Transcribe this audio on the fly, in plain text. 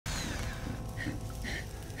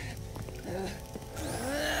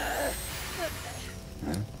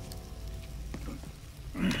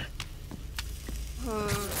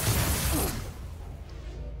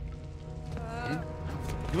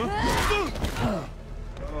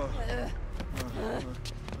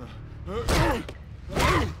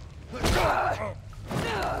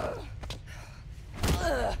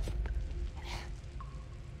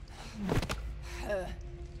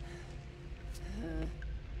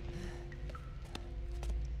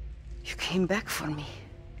You came back for me.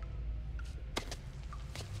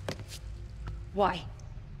 Why?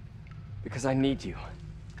 Because I need you.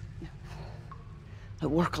 I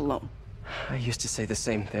work alone. I used to say the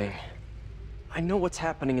same thing. I know what's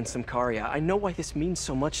happening in Symkaria. I know why this means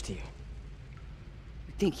so much to you.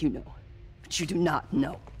 You think you know, but you do not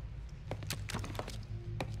know.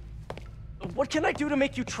 What can I do to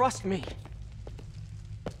make you trust me?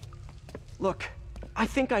 Look, I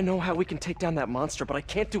think I know how we can take down that monster, but I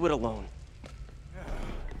can't do it alone.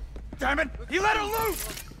 Damn it! He let her loose!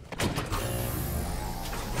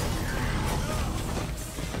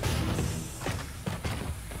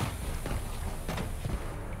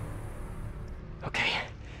 Okay,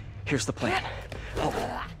 here's the plan.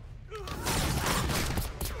 Oh.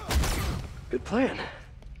 Good plan.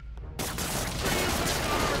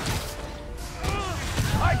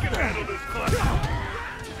 I can handle this clutch! They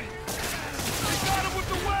got him with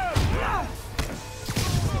the web!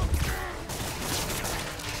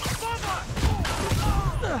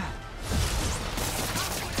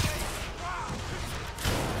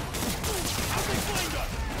 How's they flamed us?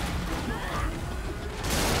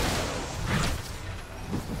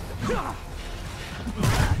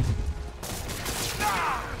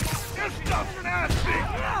 This stuff's nasty!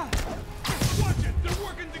 Watch it! They're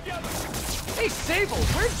working together! Hey, Sable,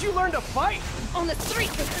 where did you learn to fight? On the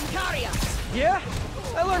streets of Symkaria! Yeah?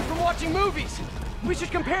 I learned from watching movies. We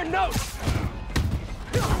should compare notes.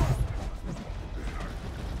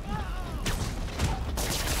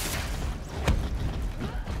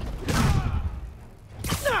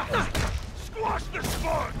 Squash the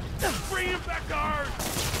spawn! Bring him back to Earth!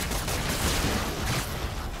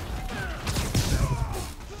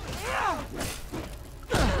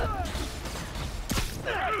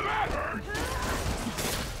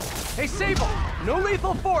 Hey, Sable, no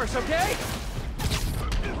lethal force, okay?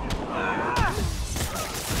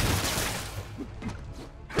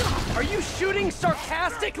 Are you shooting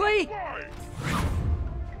sarcastically?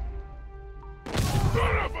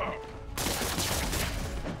 Son of a...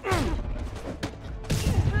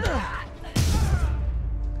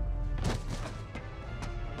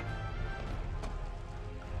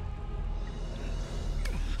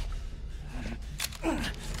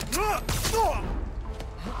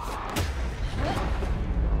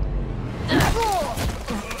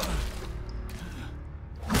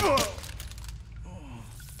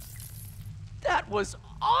 That was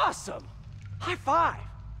awesome! High five!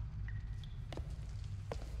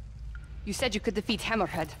 You said you could defeat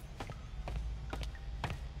Hammerhead.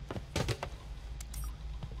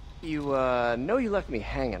 You, know you left me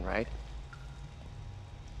hanging, right?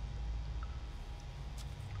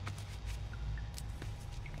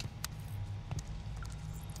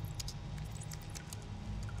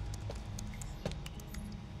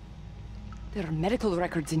 There are medical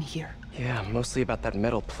records in here. Yeah, mostly about that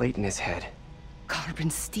metal plate in his head. Carbon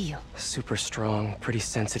steel. Super strong, pretty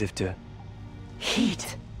sensitive to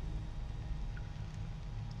Heat.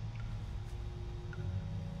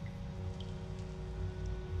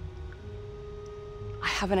 I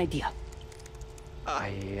have an idea.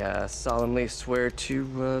 I, solemnly swear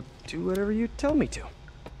to, do whatever you tell me to.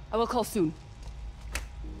 I will call soon.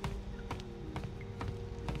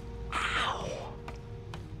 Ow.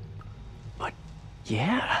 But,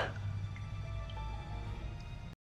 yeah.